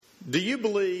Do you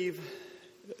believe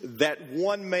that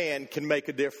one man can make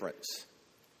a difference?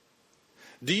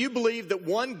 Do you believe that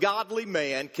one godly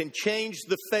man can change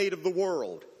the fate of the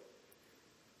world,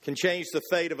 can change the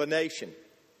fate of a nation,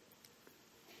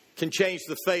 can change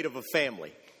the fate of a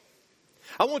family?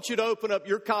 I want you to open up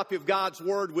your copy of God's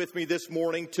Word with me this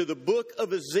morning to the book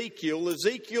of Ezekiel,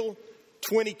 Ezekiel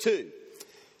 22.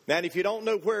 Now, if you don't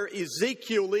know where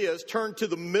Ezekiel is, turn to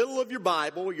the middle of your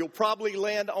Bible. You'll probably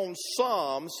land on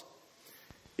Psalms.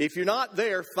 If you're not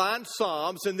there, find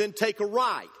Psalms and then take a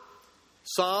right.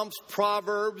 Psalms,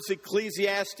 Proverbs,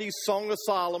 Ecclesiastes, Song of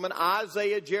Solomon,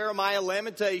 Isaiah, Jeremiah,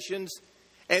 Lamentations,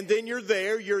 and then you're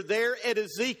there. You're there at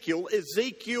Ezekiel,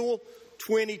 Ezekiel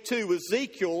 22.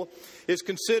 Ezekiel is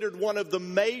considered one of the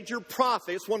major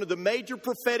prophets, one of the major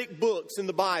prophetic books in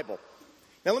the Bible.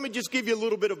 Now, let me just give you a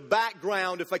little bit of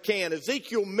background, if I can.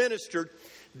 Ezekiel ministered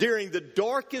during the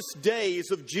darkest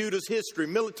days of Judah's history.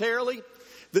 Militarily,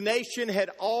 the nation had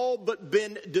all but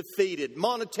been defeated.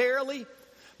 Monetarily,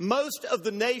 most of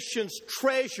the nation's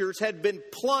treasures had been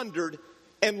plundered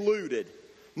and looted.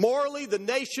 Morally, the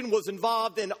nation was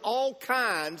involved in all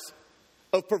kinds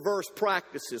of perverse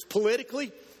practices.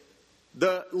 Politically,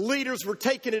 the leaders were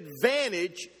taking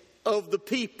advantage of the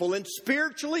people. And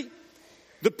spiritually,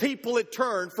 the people had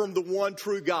turned from the one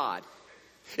true God.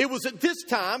 It was at this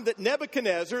time that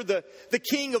Nebuchadnezzar, the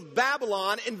king of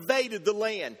Babylon, invaded the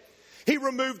land. He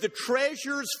removed the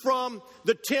treasures from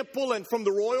the temple and from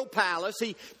the royal palace.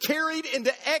 He carried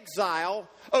into exile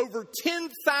over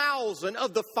 10,000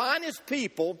 of the finest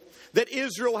people that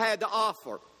Israel had to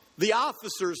offer. The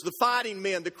officers, the fighting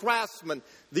men, the craftsmen,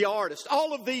 the artists,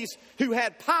 all of these who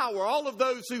had power, all of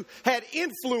those who had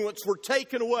influence were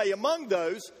taken away. Among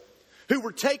those who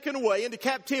were taken away into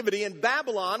captivity in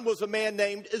Babylon was a man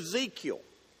named Ezekiel.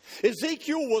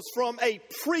 Ezekiel was from a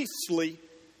priestly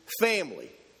family.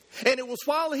 And it was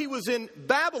while he was in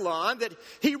Babylon that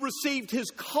he received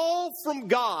his call from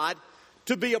God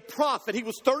to be a prophet. He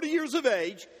was 30 years of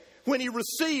age when he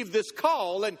received this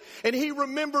call, and he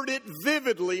remembered it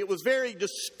vividly. It was very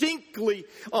distinctly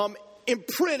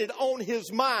imprinted on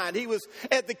his mind. He was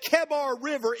at the Kebar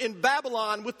River in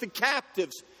Babylon with the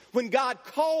captives when God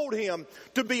called him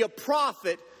to be a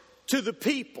prophet to the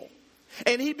people.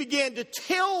 And he began to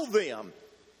tell them,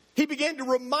 he began to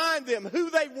remind them who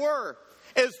they were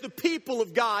as the people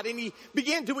of God. And he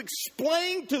began to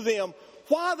explain to them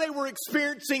why they were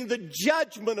experiencing the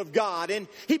judgment of God. And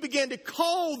he began to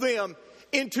call them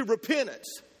into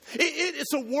repentance.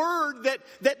 It's a word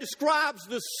that describes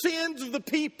the sins of the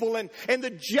people and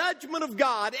the judgment of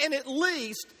God. And at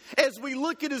least, as we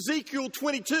look at Ezekiel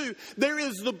 22, there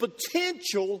is the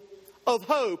potential of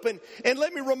hope. And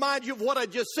let me remind you of what I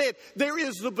just said. There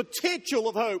is the potential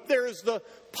of hope. There is the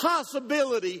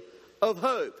possibility of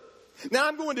hope. Now,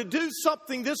 I'm going to do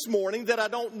something this morning that I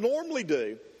don't normally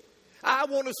do. I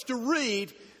want us to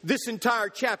read this entire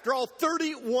chapter, all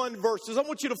 31 verses. I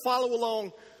want you to follow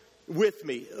along with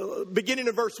me. Beginning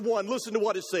in verse 1, listen to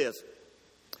what it says.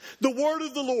 The word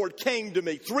of the Lord came to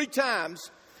me. 3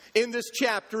 times in this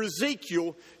chapter,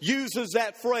 Ezekiel uses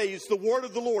that phrase, the word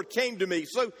of the Lord came to me.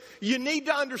 So you need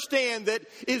to understand that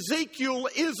Ezekiel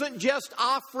isn't just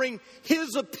offering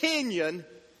his opinion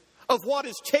of what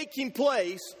is taking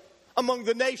place among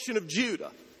the nation of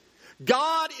Judah.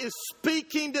 God is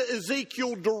speaking to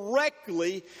Ezekiel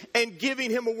directly and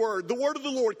giving him a word. The word of the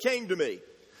Lord came to me.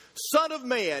 Son of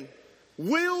man,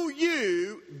 will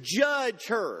you judge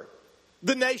her,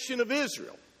 the nation of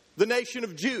Israel, the nation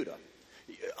of Judah?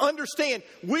 Understand,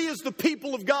 we as the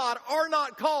people of God are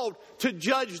not called to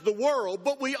judge the world,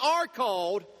 but we are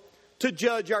called to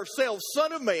judge ourselves.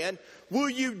 Son of man, will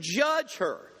you judge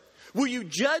her? Will you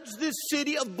judge this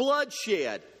city of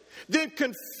bloodshed? Then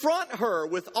confront her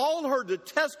with all her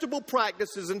detestable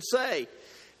practices and say,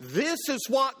 this is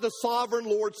what the sovereign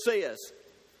Lord says.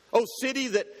 O city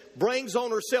that brings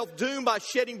on herself doom by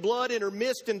shedding blood in her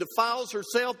midst and defiles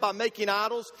herself by making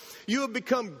idols, you have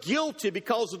become guilty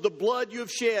because of the blood you have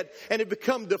shed and have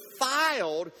become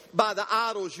defiled by the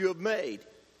idols you have made.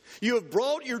 You have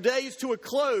brought your days to a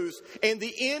close and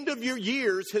the end of your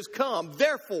years has come.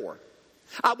 Therefore,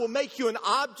 I will make you an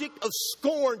object of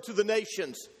scorn to the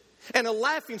nations and a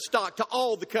laughingstock to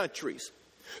all the countries.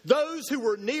 Those who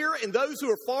are near and those who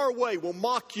are far away will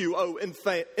mock you, O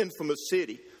infamous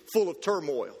city, full of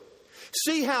turmoil.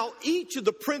 See how each of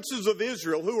the princes of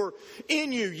Israel who are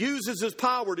in you uses his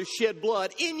power to shed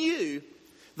blood. In you,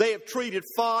 they have treated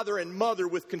father and mother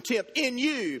with contempt. In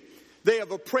you, they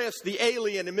have oppressed the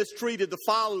alien and mistreated the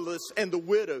fatherless and the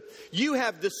widow. You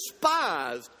have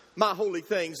despised my holy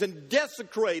things and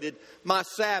desecrated my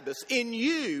Sabbaths. In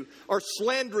you are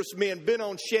slanderous men bent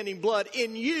on shedding blood.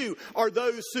 In you are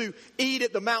those who eat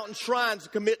at the mountain shrines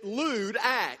and commit lewd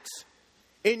acts.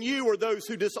 In you are those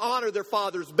who dishonor their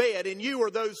father's bed. In you are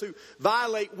those who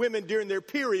violate women during their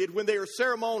period when they are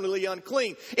ceremonially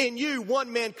unclean. In you,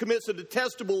 one man commits a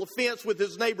detestable offense with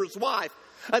his neighbor's wife.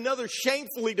 Another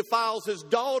shamefully defiles his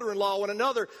daughter-in-law, and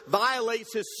another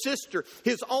violates his sister,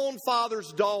 his own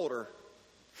father's daughter.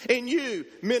 In you,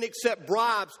 men accept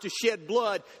bribes to shed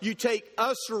blood. You take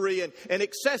usury and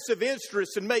excessive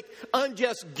interest and make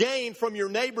unjust gain from your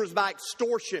neighbors by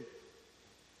extortion.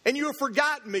 And you have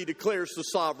forgotten me, declares the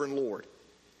sovereign Lord.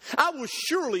 I will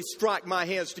surely strike my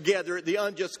hands together at the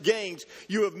unjust gains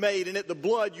you have made and at the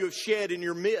blood you have shed in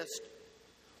your midst.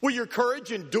 Will your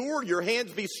courage endure, your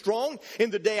hands be strong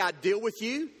in the day I deal with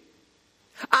you?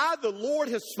 I, the Lord,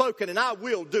 have spoken, and I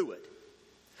will do it.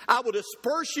 I will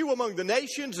disperse you among the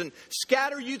nations and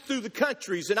scatter you through the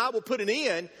countries, and I will put an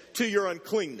end to your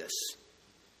uncleanness.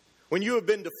 When you have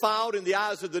been defiled in the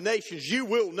eyes of the nations, you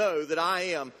will know that I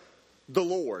am the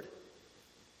Lord.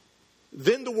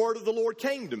 Then the word of the Lord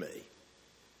came to me.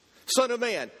 Son of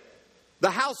man, the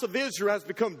house of Israel has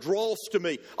become dross to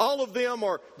me. All of them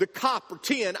are the copper,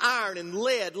 tin, iron, and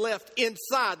lead left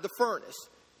inside the furnace.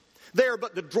 They are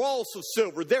but the dross of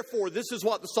silver. Therefore, this is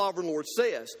what the sovereign Lord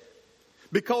says.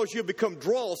 Because you have become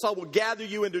dross, I will gather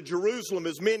you into Jerusalem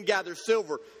as men gather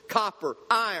silver, copper,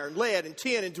 iron, lead, and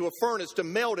tin into a furnace to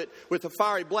melt it with a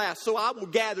fiery blast. So I will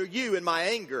gather you in my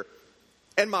anger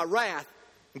and my wrath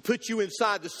and put you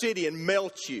inside the city and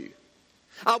melt you.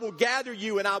 I will gather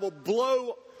you and I will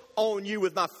blow on you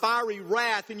with my fiery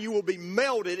wrath, and you will be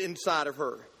melted inside of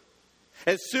her.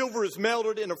 As silver is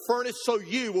melted in a furnace, so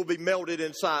you will be melted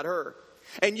inside her.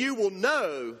 And you will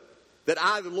know that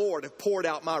I, the Lord, have poured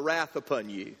out my wrath upon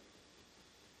you.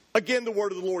 Again, the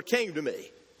word of the Lord came to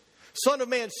me. Son of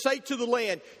man, say to the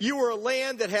land, you are a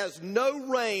land that has no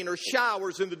rain or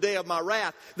showers in the day of my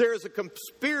wrath. There is a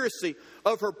conspiracy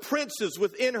of her princes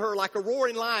within her, like a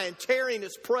roaring lion tearing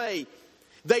its prey.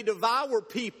 They devour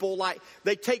people, like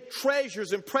they take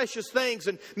treasures and precious things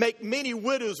and make many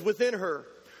widows within her.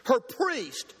 Her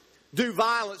priests do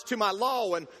violence to my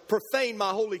law and profane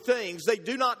my holy things. They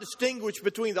do not distinguish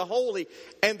between the holy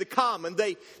and the common.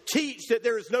 They teach that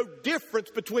there is no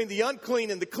difference between the unclean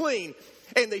and the clean.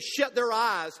 And they shut their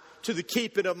eyes to the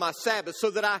keeping of my Sabbath, so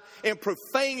that I am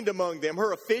profaned among them.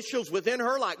 Her officials within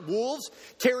her, like wolves,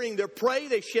 tearing their prey,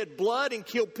 they shed blood and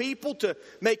kill people to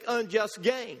make unjust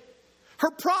gain.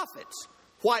 Her prophets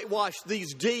whitewash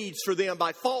these deeds for them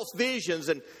by false visions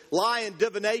and lying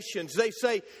divinations. They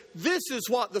say, this is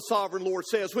what the sovereign Lord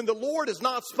says, when the Lord has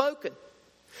not spoken.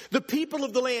 The people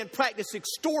of the land practice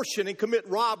extortion and commit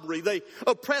robbery. They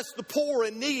oppress the poor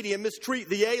and needy and mistreat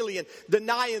the alien,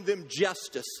 denying them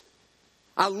justice.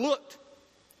 I looked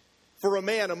for a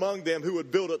man among them who would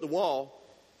build up the wall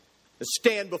and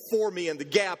stand before me in the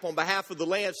gap on behalf of the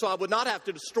land, so I would not have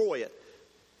to destroy it.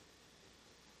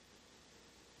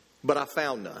 But I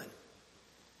found none.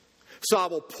 So I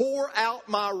will pour out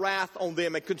my wrath on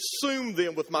them and consume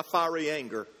them with my fiery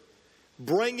anger,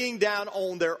 bringing down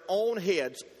on their own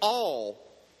heads all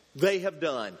they have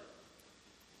done,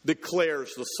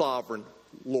 declares the sovereign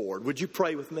Lord. Would you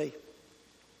pray with me?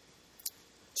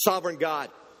 Sovereign God,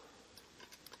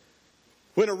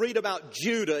 when I read about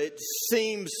Judah, it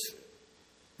seems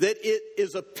that it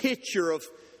is a picture of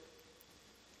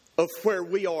where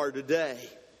we are today.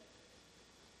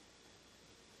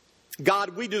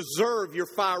 God, we deserve your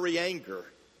fiery anger.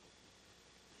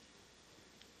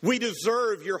 We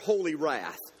deserve your holy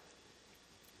wrath.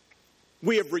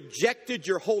 We have rejected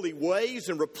your holy ways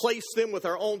and replaced them with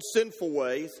our own sinful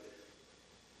ways.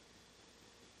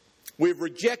 We've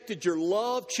rejected your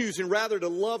love, choosing rather to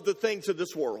love the things of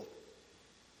this world.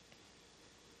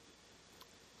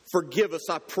 Forgive us,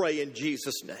 I pray, in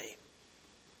Jesus' name.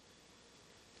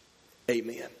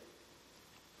 Amen.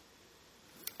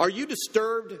 Are you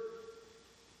disturbed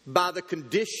by the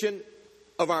condition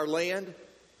of our land,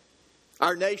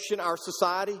 our nation, our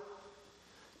society?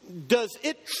 Does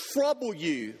it trouble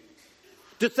you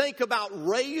to think about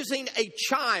raising a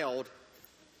child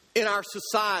in our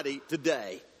society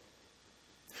today?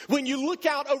 When you look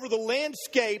out over the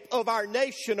landscape of our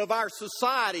nation, of our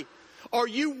society, are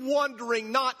you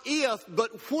wondering not if,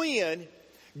 but when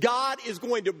God is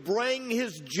going to bring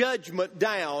his judgment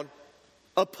down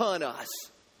upon us?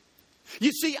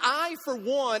 You see, I, for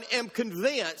one, am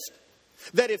convinced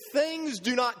that if things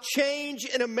do not change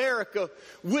in America,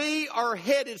 we are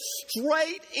headed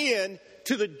straight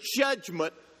into the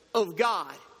judgment of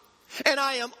God. And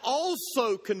I am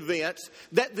also convinced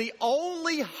that the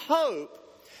only hope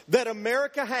that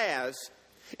America has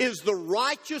is the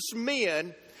righteous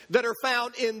men that are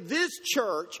found in this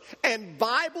church and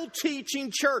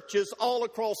Bible-teaching churches all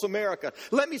across America.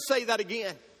 Let me say that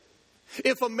again.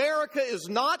 If America is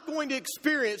not going to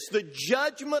experience the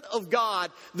judgment of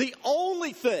God, the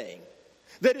only thing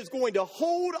that is going to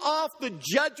hold off the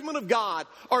judgment of God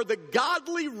are the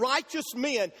godly, righteous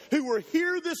men who are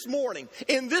here this morning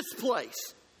in this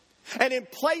place and in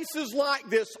places like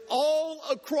this all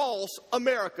across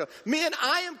America. Men,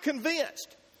 I am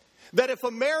convinced that if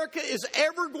America is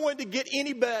ever going to get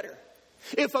any better,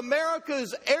 if America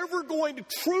is ever going to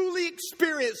truly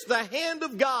experience the hand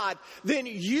of God, then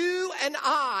you and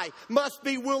I must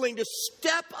be willing to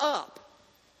step up.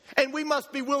 And we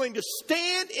must be willing to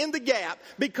stand in the gap,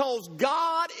 because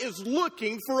God is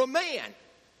looking for a man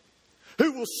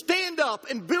who will stand up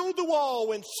and build the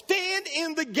wall and stand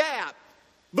in the gap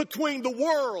between the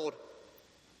world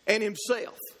and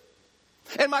himself.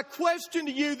 And my question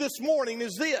to you this morning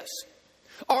is this: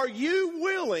 are you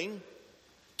willing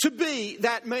to be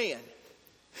that man?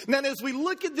 Now, as we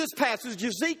look at this passage,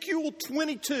 Ezekiel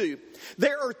 22,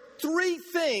 there are three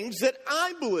things that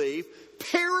I believe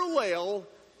parallel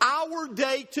our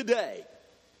day today.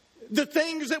 The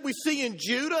things that we see in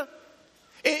Judah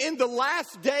in the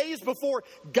last days before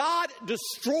God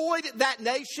destroyed that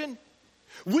nation,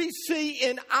 we see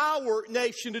in our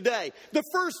nation today. The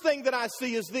first thing that I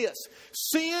see is this: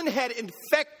 sin had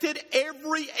infected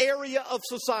every area of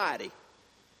society.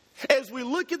 As we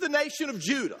look at the nation of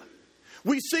Judah,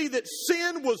 we see that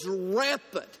sin was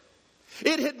rampant.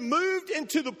 It had moved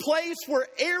into the place where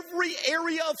every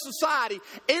area of society,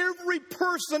 every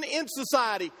person in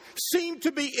society seemed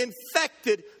to be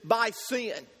infected by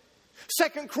sin.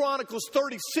 2 Chronicles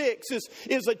 36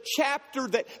 is a chapter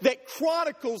that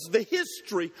chronicles the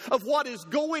history of what is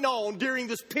going on during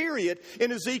this period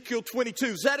in Ezekiel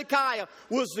 22. Zedekiah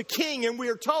was the king, and we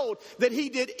are told that he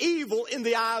did evil in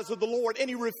the eyes of the Lord, and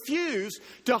he refused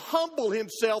to humble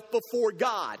himself before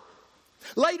God.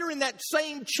 Later in that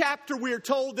same chapter, we are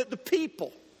told that the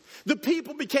people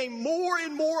became more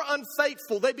and more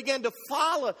unfaithful. They began to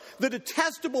follow the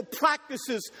detestable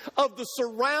practices of the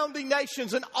surrounding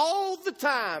nations. And all the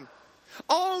time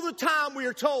we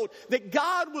are told that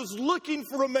God was looking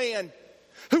for a man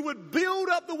who would build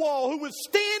up the wall, who would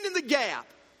stand in the gap.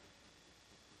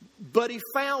 But he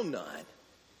found none.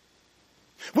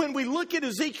 When we look at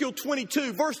Ezekiel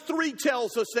 22, verse 3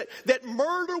 tells us that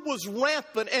murder was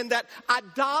rampant and that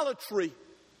idolatry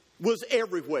was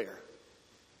everywhere.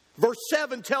 Verse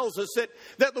 7 tells us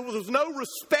that there was no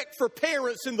respect for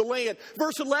parents in the land.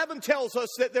 Verse 11 tells us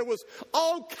that there was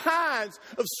all kinds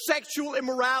of sexual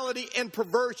immorality and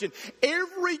perversion.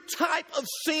 Every type of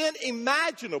sin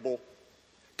imaginable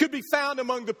could be found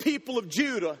among the people of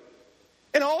Judah.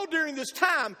 And all during this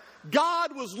time,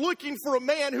 God was looking for a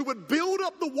man who would build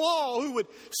up the wall, who would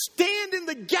stand in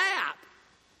the gap.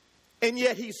 And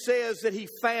yet he says that he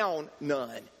found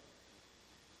none.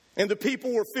 And the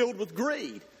people were filled with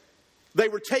greed. They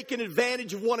were taking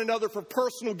advantage of one another for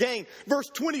personal gain. Verse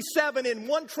 27 in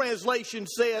one translation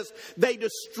says, they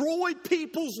destroyed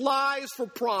people's lives for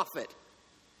profit.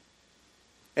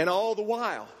 And all the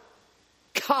while,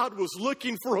 God was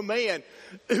looking for a man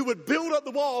who would build up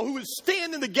the wall, who would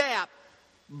stand in the gap,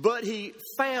 but he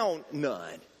found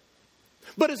none.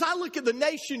 But as I look at the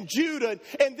nation Judah,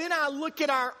 and then I look at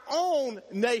our own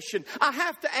nation, I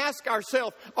have to ask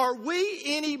ourselves, are we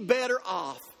any better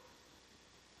off?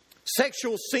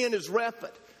 Sexual sin is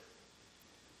rampant.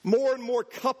 More and more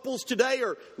couples today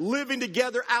are living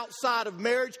together outside of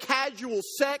marriage. Casual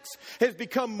sex has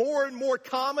become more and more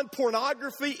common.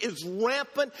 Pornography is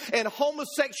rampant, and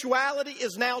homosexuality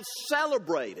is now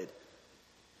celebrated.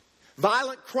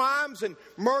 Violent crimes and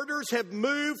murders have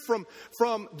moved from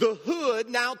the hood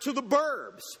now to the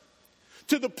burbs,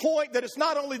 to the point that it's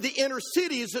not only the inner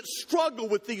cities that struggle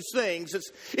with these things.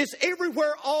 It's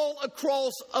everywhere all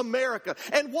across America.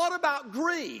 And what about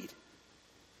greed?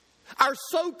 Our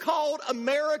so-called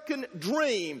American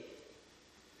dream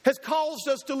has caused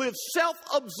us to live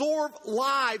self-absorbed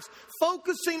lives,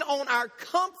 focusing on our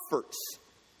comforts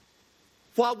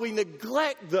while we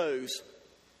neglect those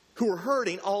who are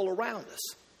hurting all around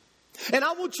us. And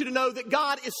I want you to know that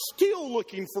God is still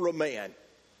looking for a man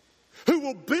who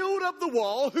will build up the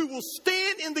wall, who will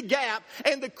stand in the gap.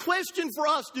 And the question for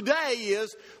us today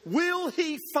is, will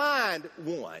he find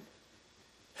one?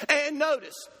 And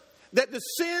notice that the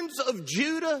sins of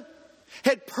Judah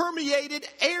had permeated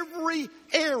every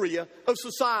area of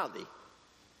society.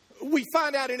 We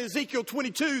find out in Ezekiel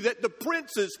 22 that the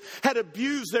princes had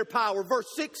abused their power. Verse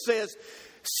 6 says,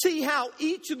 See how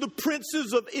each of the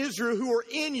princes of Israel who are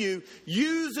in you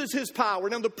uses his power.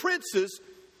 Now, the princes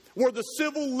were the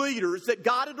civil leaders that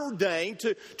God had ordained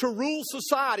to rule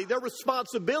society. Their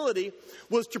responsibility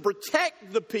was to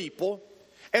protect the people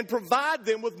and provide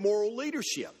them with moral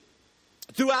leadership.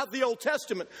 Throughout the Old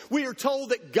Testament, we are told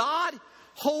that God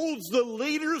holds the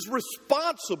leaders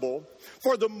responsible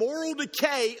for the moral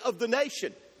decay of the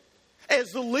nation. As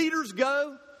the leaders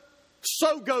go,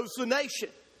 so goes the nation.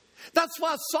 That's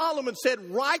why Solomon said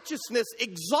righteousness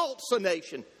exalts a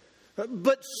nation,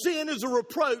 but sin is a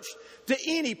reproach to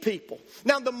any people.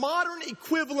 Now, the modern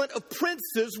equivalent of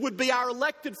princes would be our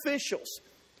elected officials,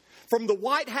 from the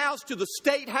White House to the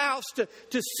State House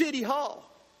to City Hall.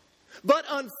 But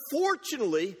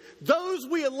unfortunately, those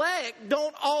we elect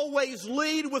don't always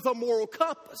lead with a moral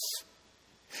compass.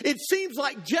 It seems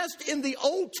like just in the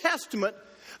Old Testament,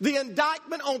 the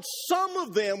indictment on some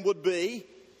of them would be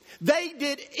they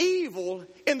did evil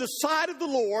in the sight of the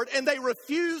Lord and they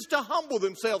refused to humble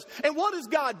themselves. And what is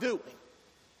God doing?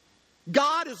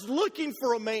 God is looking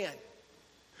for a man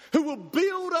who will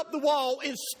build up the wall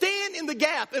and stand in the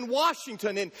gap in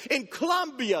Washington, in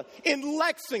Columbia, in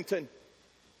Lexington.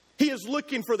 He is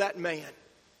looking for that man.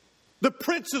 The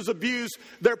princes abused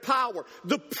their power.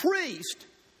 The priest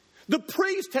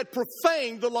had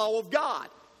profaned the law of God.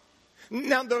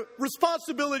 Now, the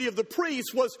responsibility of the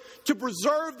priest was to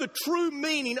preserve the true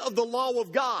meaning of the law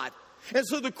of God. And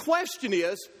so the question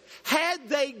is, had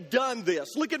they done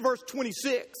this? Look at verse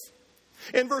 26.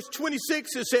 In verse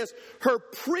 26 it says, her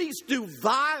priests do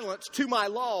violence to my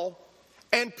law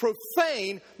and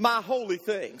profane my holy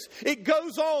things. It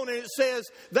goes on and it says,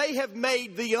 they have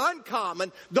made the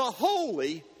uncommon, the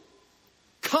holy,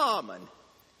 common.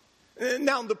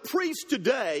 Now, the priests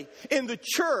today in the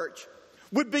church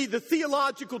would be the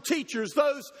theological teachers,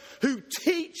 those who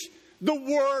teach the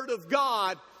Word of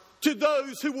God to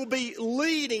those who will be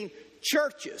leading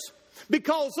churches.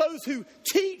 Because those who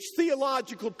teach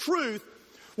theological truth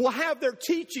will have their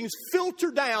teachings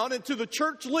filter down into the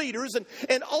church leaders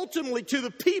and ultimately to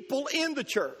the people in the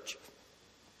church.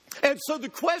 And so the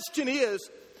question is,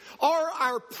 are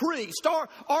our priests,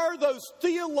 are those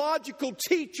theological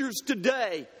teachers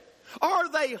today, are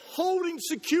they holding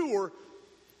secure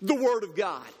the Word of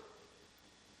God?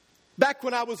 Back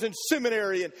when I was in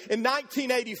seminary in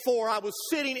 1984, I was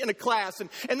sitting in a class,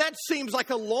 and that seems like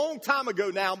a long time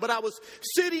ago now, but I was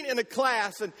sitting in a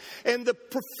class, and the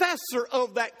professor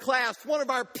of that class, one of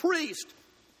our priests,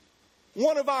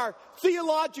 one of our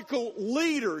theological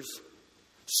leaders,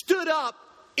 stood up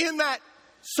in that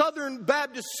Southern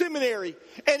Baptist seminary,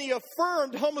 and he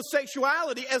affirmed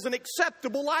homosexuality as an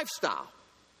acceptable lifestyle.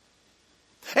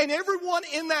 And everyone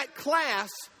in that class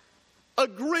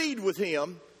agreed with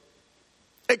him,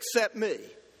 except me.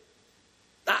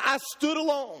 I stood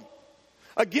alone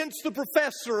against the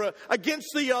professor, against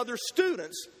the other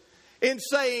students, in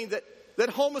saying that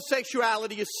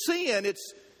homosexuality is sin.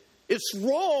 It's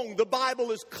wrong. The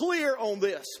Bible is clear on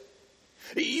this.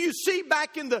 You see,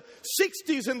 back in the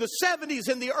 60s and the 70s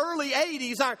and the early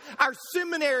 80s, our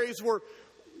seminaries were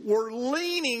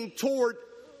leaning toward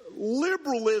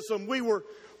liberalism. We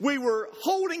were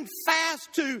holding fast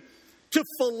to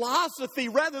philosophy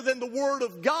rather than the Word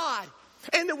of God.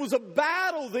 And there was a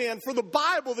battle then for the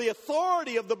Bible, the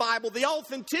authority of the Bible, the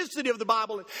authenticity of the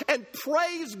Bible. And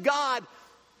praise God,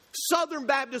 Southern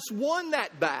Baptists won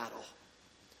that battle.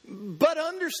 But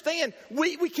understand,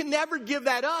 we can never give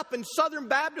that up. And Southern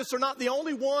Baptists are not the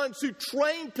only ones who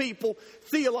train people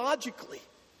theologically.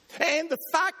 And the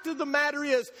fact of the matter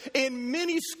is, in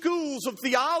many schools of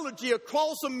theology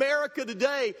across America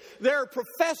today, there are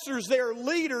professors, there are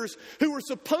leaders who are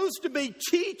supposed to be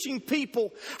teaching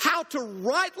people how to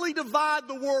rightly divide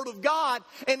the Word of God.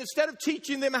 And instead of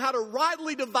teaching them how to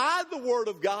rightly divide the Word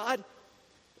of God,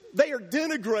 they are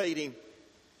denigrating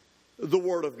the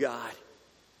Word of God.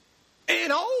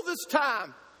 And all this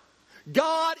time,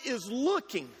 God is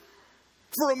looking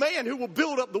for a man who will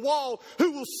build up the wall,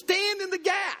 who will stand in the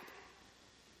gap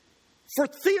for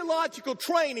theological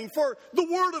training, for the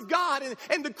Word of God.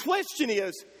 And the question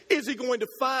is he going to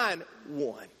find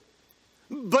one?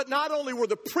 But not only were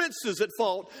the princes at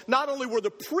fault, not only were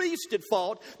the priests at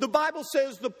fault, the Bible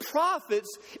says the prophets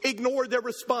ignored their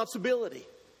responsibility.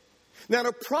 Now,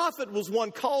 a prophet was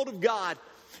one called of God,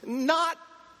 not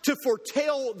to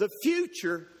foretell the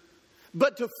future,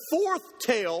 but to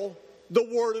foretell the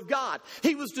Word of God.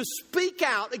 He was to speak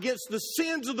out against the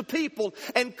sins of the people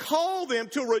and call them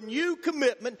to a renewed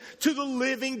commitment to the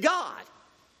living God.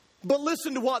 But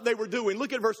listen to what they were doing.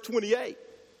 Look at verse 28.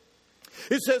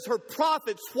 It says her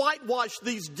prophets whitewash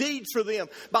these deeds for them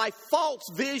by false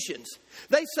visions.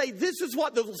 They say this is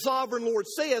what the sovereign Lord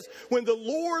says when the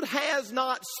Lord has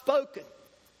not spoken.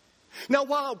 Now,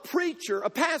 while a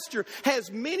pastor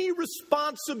has many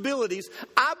responsibilities,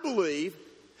 I believe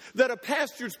that a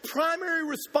pastor's primary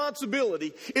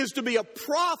responsibility is to be a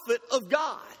prophet of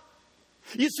God.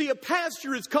 You see, a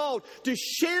pastor is called to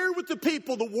share with the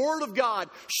people the Word of God,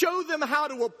 show them how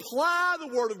to apply the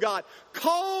Word of God,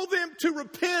 call them to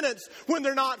repentance when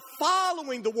they're not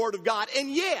following the Word of God.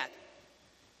 And yet,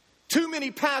 too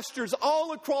many pastors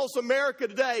all across America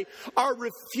today are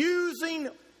refusing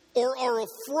or are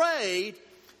afraid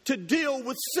to deal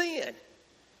with sin.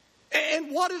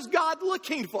 And what is God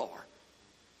looking for?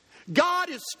 God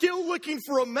is still looking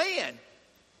for a man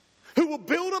who will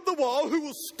build up the wall, who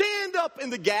will stand up in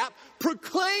the gap,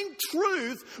 proclaim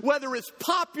truth, whether it's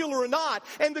popular or not.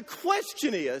 And the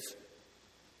question is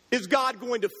God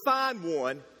going to find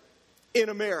one in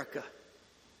America?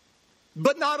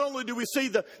 But not only do we see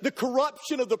the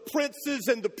corruption of the princes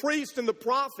and the priests and the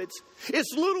prophets,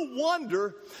 it's little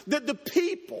wonder that the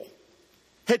people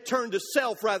had turned to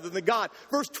self rather than God.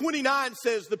 Verse 29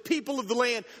 says, the people of the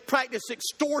land practice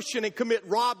extortion and commit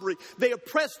robbery. They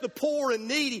oppress the poor and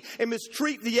needy and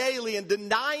mistreat the alien,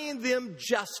 denying them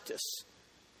justice.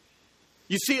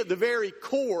 You see, at the very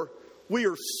core, we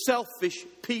are selfish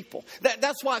people.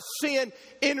 That's why sin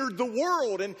entered the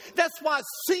world. And that's why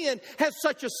sin has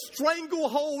such a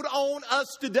stranglehold on us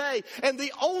today. And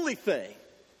the only thing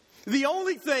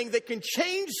that can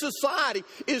change society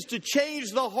is to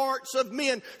change the hearts of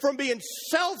men from being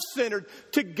self-centered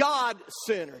to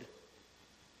God-centered.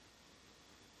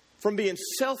 From being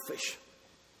selfish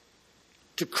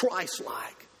to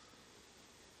Christ-like.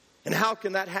 And how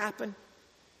can that happen?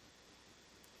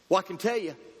 Well, I can tell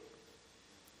you,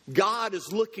 God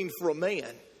is looking for a man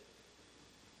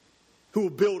who will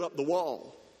build up the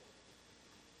wall,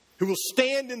 who will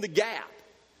stand in the gap.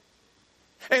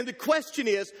 And the question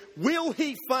is, will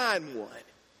he find one?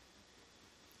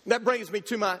 That brings me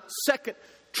to my second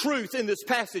truth in this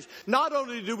passage. Not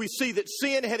only do we see that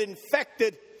sin had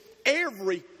infected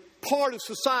every part of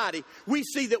society, we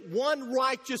see that one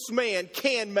righteous man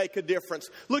can make a difference.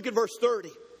 Look at verse 30.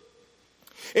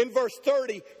 In verse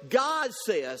 30, God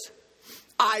says,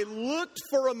 I looked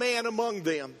for a man among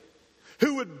them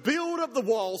who would build up the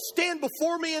wall, stand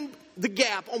before me in the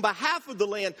gap on behalf of the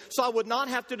land, so I would not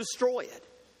have to destroy it.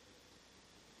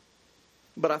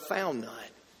 But I found none.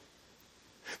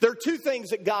 There are two things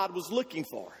that God was looking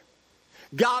for.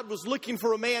 God was looking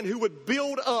for a man who would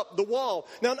build up the wall.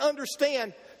 Now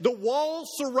understand, the wall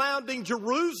surrounding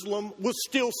Jerusalem was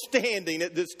still standing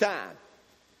at this time.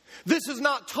 This is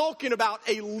not talking about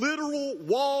a literal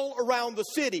wall around the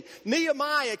city.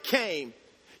 Nehemiah came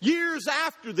years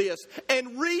after this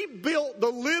and rebuilt the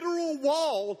literal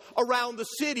wall around the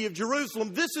city of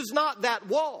Jerusalem. This is not that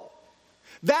wall.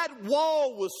 That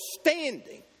wall was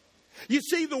standing. You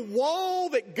see, the wall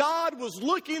that God was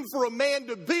looking for a man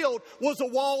to build was a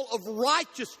wall of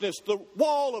righteousness, the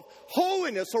wall of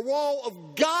holiness, a wall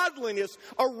of godliness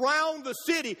around the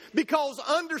city. Because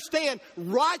understand,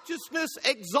 righteousness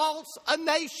exalts a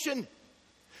nation.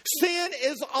 Sin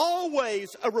is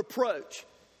always a reproach.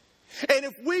 And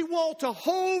if we want to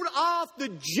hold off the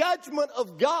judgment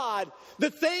of God, the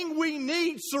thing we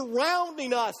need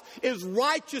surrounding us is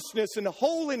righteousness and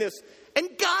holiness and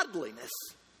godliness.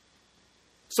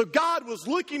 So God was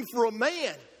looking for a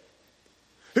man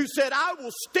who said, I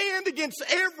will stand against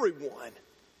everyone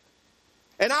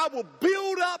and I will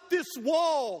build up this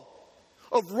wall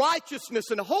of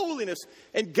righteousness and holiness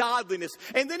and godliness.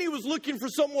 And then he was looking for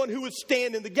someone who would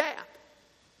stand in the gap.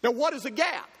 Now, what is a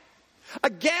gap? A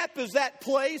gap is that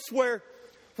place where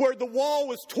the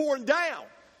wall is torn down.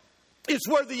 It's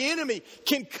where the enemy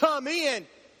can come in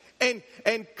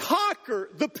and conquer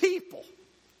the people.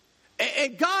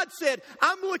 And God said,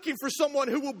 I'm looking for someone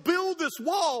who will build this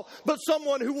wall, but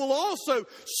someone who will also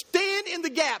stand in the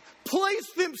gap,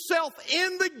 place themselves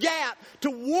in the gap to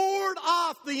ward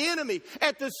off the enemy,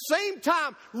 at the same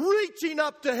time reaching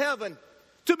up to heaven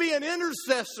to be an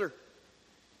intercessor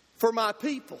for my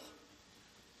people.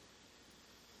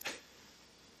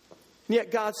 And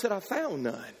yet God said, I found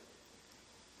none.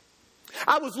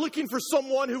 I was looking for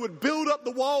someone who would build up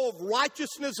the wall of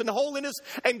righteousness and holiness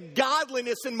and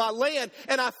godliness in my land,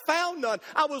 and I found none.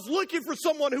 I was looking for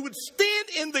someone who would stand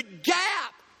in the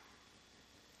gap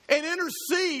and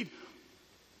intercede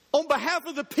on behalf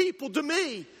of the people to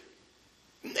me,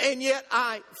 and yet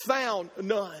I found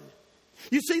none.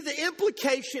 You see, the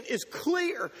implication is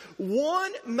clear.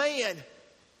 One man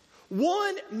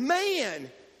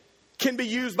can be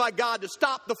used by God to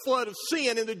stop the flood of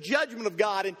sin and the judgment of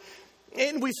God.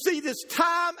 And we see this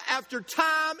time after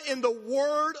time in the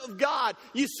Word of God.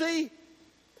 You see,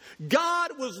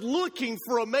 God was looking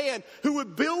for a man who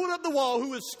would build up the wall, who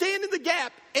would stand in the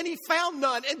gap, and He found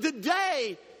none. And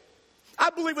today, I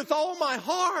believe with all my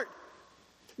heart,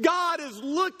 God is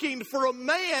looking for a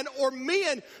man or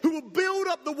men who will build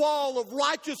up the wall of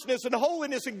righteousness and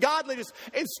holiness and godliness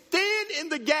and stand in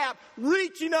the gap,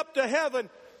 reaching up to heaven,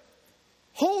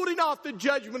 holding off the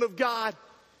judgment of God.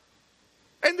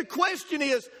 And the question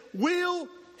is, will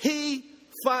He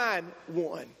find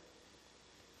one?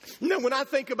 You know, when I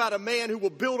think about a man who will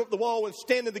build up the wall and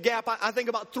stand in the gap, I think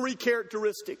about three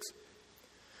characteristics.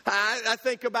 I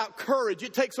think about courage.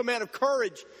 It takes a man of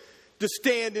courage to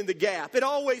stand in the gap. It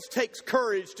always takes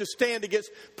courage to stand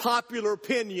against popular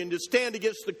opinion, to stand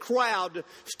against the crowd, to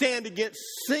stand against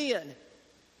sin.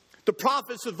 The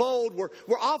prophets of old were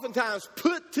oftentimes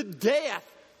put to death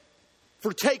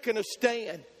for taking a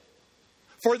stand,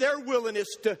 for their willingness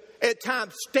to, at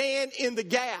times, stand in the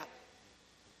gap.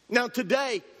 Now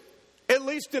today, at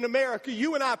least in America,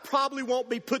 you and I probably won't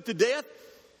be put to death,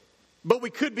 but we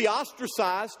could be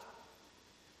ostracized.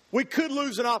 We could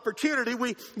lose an opportunity.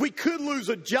 We could lose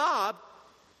a job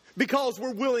because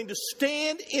we're willing to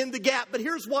stand in the gap. But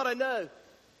here's what I know.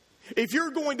 If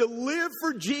you're going to live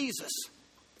for Jesus,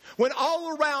 when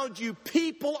all around you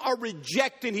people are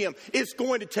rejecting Him, it's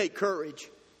going to take courage.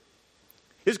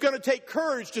 It's going to take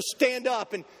courage to stand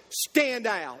up and stand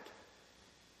out.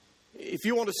 If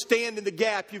you want to stand in the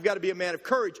gap, you've got to be a man of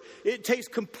courage. It takes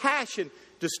compassion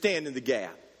to stand in the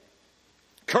gap.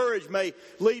 Courage may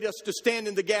lead us to stand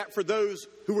in the gap for those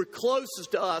who are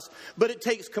closest to us, but it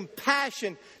takes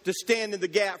compassion to stand in the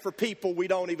gap for people we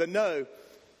don't even know.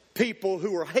 People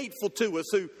who are hateful to us,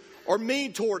 who are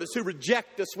mean toward us, who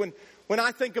reject us. When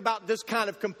I think about this kind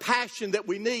of compassion that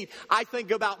we need, I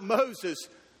think about Moses.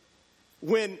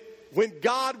 When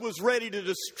God was ready to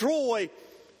destroy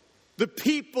the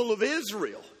people of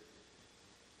Israel,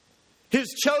 His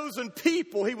chosen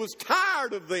people, He was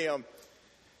tired of them.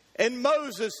 And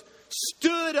Moses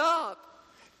stood up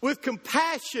with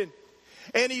compassion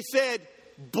and he said,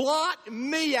 blot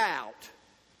me out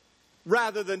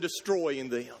rather than destroying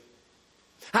them.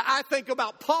 I think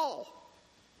about Paul.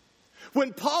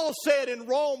 When Paul said in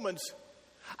Romans,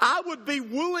 I would be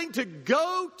willing to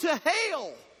go to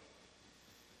hell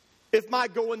if my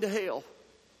going to hell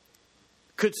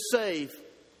could save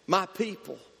my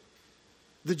people,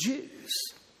 the Jews.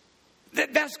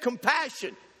 That's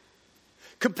compassion.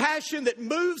 Compassion that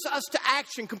moves us to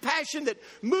action. Compassion that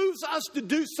moves us to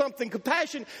do something.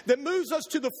 Compassion that moves us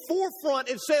to the forefront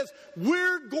and says,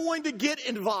 we're going to get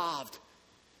involved.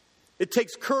 It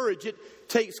takes courage. It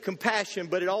takes compassion.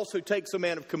 But it also takes a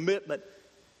man of commitment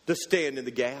to stand in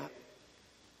the gap.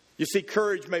 You see,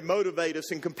 courage may motivate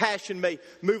us and compassion may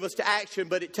move us to action.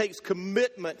 But it takes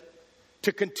commitment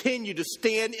to continue to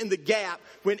stand in the gap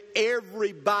when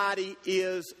everybody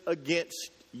is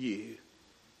against you.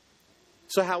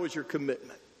 So how is your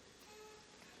commitment?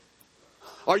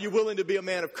 Are you willing to be a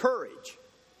man of courage?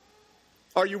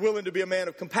 Are you willing to be a man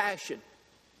of compassion?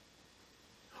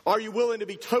 Are you willing to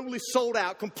be totally sold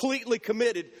out, completely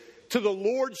committed to the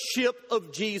lordship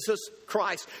of Jesus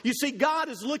Christ? You see, God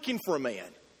is looking for a man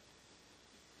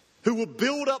who will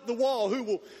build up the wall, who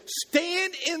will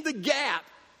stand in the gap.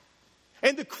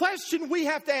 And the question we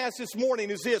have to ask this morning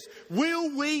is this: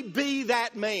 will we be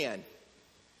that man?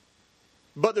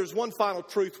 But there's one final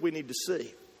truth we need to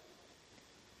see.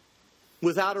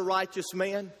 Without a righteous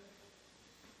man,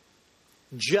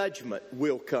 judgment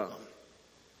will come.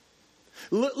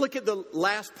 Look at the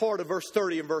last part of verse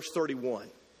 30 and verse 31.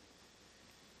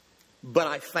 But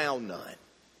I found none.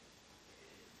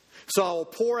 So I will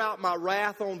pour out my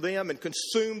wrath on them and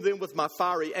consume them with my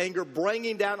fiery anger,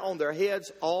 bringing down on their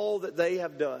heads all that they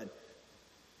have done.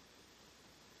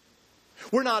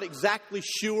 We're not exactly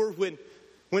sure when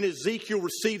Ezekiel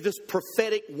received this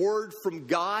prophetic word from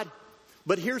God.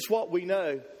 But here's what we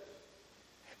know.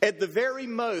 At the very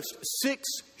most, 6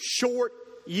 short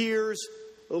years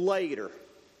later,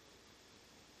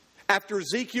 after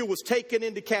Ezekiel was taken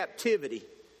into captivity,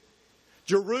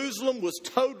 Jerusalem was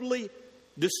totally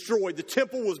destroyed. The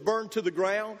temple was burned to the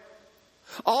ground.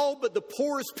 All but the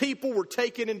poorest people were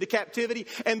taken into captivity,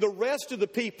 and the rest of the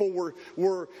people were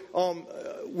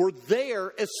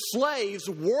there as slaves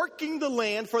working the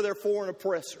land for their foreign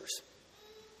oppressors.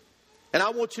 And I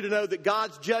want you to know that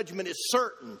God's judgment is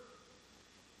certain.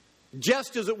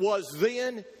 Just as it was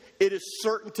then, it is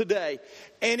certain today.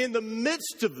 And in the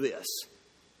midst of this,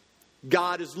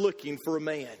 God is looking for a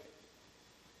man.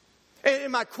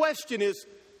 And my question is,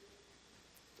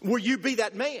 will you be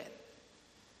that man?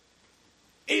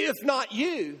 If not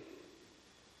you,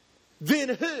 then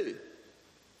who?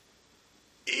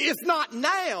 If not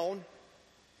now,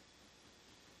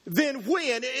 then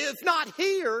when? If not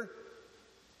here,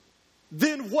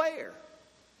 then where?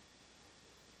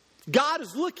 God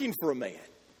is looking for a man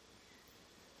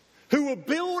who will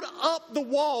build up the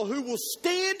wall, who will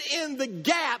stand in the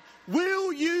gap.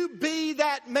 Will you be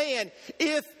that man?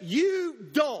 If you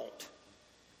don't,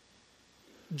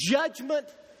 judgment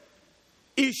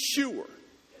is sure.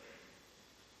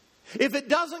 If it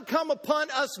doesn't come upon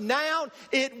us now,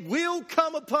 it will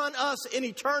come upon us in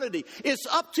eternity. It's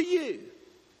up to you.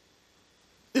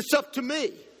 It's up to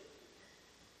me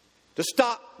to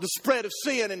stop the spread of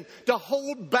sin and to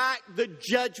hold back the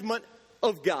judgment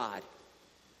of God.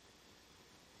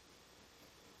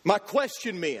 My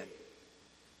question, men,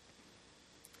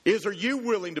 is, are you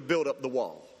willing to build up the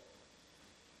wall?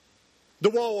 The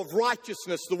wall of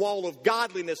righteousness, the wall of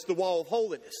godliness, the wall of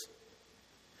holiness.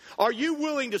 Are you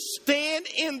willing to stand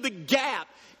in the gap,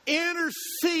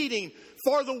 interceding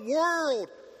for the world,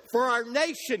 for our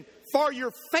nation, for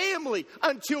your family,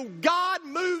 until God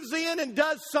moves in and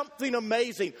does something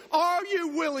amazing? Are you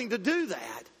willing to do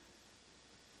that?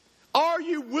 Are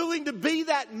you willing to be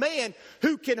that man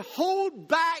who can hold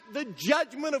back the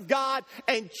judgment of God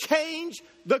and change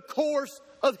the course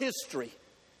of history?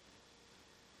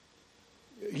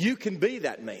 You can be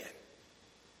that man.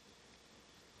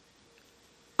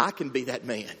 I can be that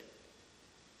man.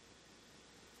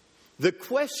 The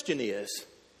question is,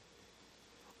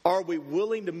 are we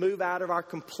willing to move out of our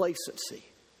complacency,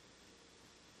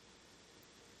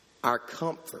 our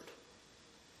comfort,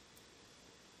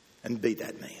 and be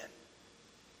that man?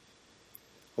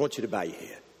 I want you to bow your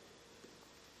head.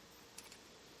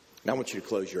 And I want you to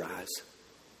close your eyes.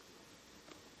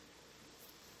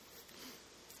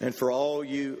 And for all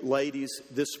you ladies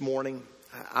this morning,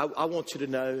 I want you to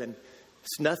know, and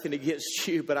it's nothing against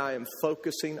you, but I am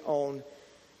focusing on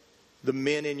the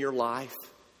men in your life,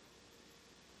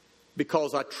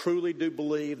 because I truly do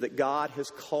believe that God has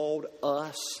called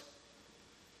us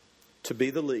to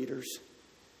be the leaders.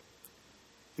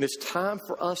 And it's time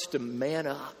for us to man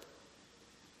up,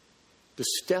 to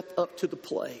step up to the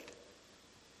plate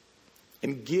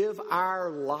and give our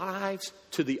lives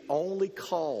to the only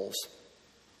cause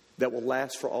that will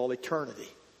last for all eternity.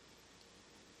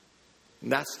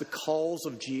 And that's the cause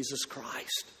of Jesus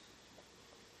Christ.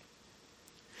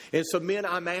 And so, men,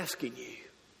 I'm asking you,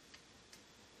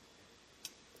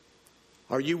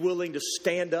 are you willing to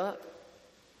stand up?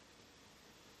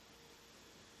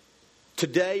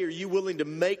 Today, are you willing to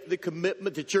make the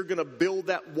commitment that you're going to build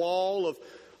that wall of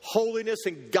holiness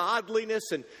and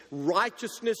godliness and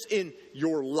righteousness in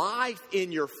your life,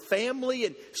 in your family,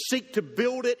 and seek to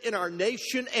build it in our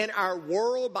nation and our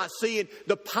world by seeing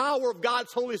the power of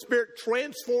God's Holy Spirit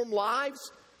transform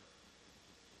lives?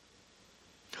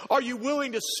 Are you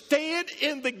willing to stand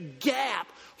in the gap,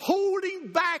 holding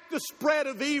back the spread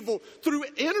of evil through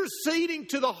interceding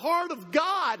to the heart of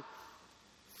God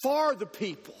for the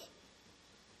people?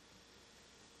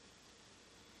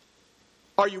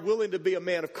 Are you willing to be a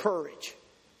man of courage,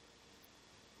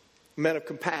 a man of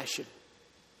compassion,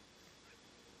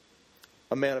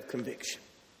 a man of conviction?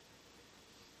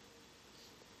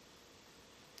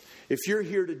 If you're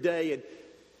here today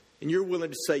and you're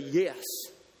willing to say, yes,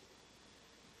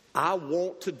 I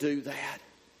want to do that.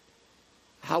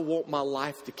 I want my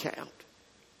life to count.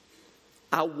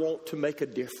 I want to make a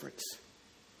difference.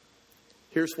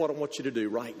 Here's what I want you to do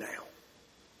right now.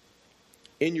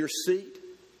 In your seat,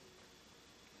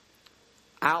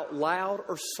 out loud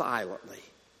or silently,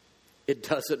 it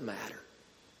doesn't matter.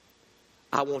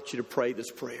 I want you to pray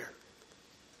this prayer.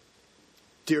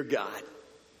 Dear God,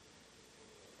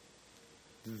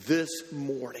 this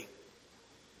morning,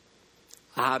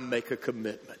 I make a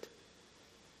commitment.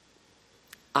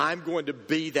 I'm going to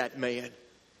be that man.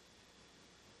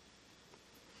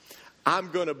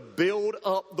 I'm going to build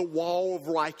up the wall of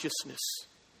righteousness,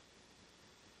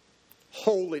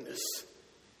 holiness,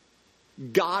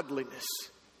 godliness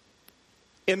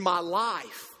in my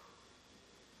life.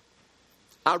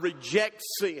 I reject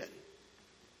sin.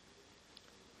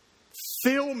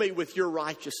 Fill me with your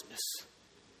righteousness.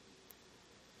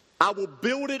 I will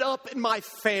build it up in my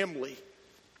family,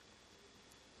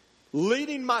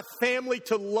 leading my family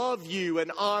to love you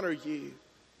and honor you.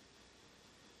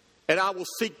 And I will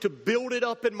seek to build it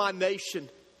up in my nation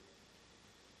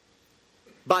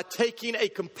by taking a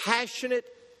compassionate,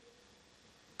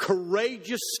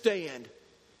 courageous stand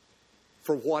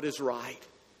for what is right.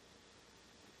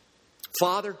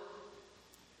 Father,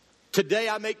 today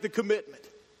I make the commitment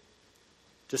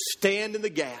to stand in the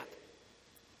gap,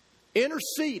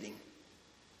 interceding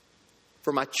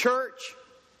for my church,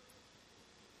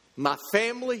 my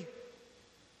family,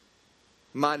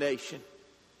 my nation.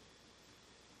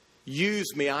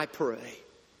 Use me, I pray.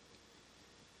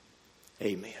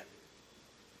 Amen.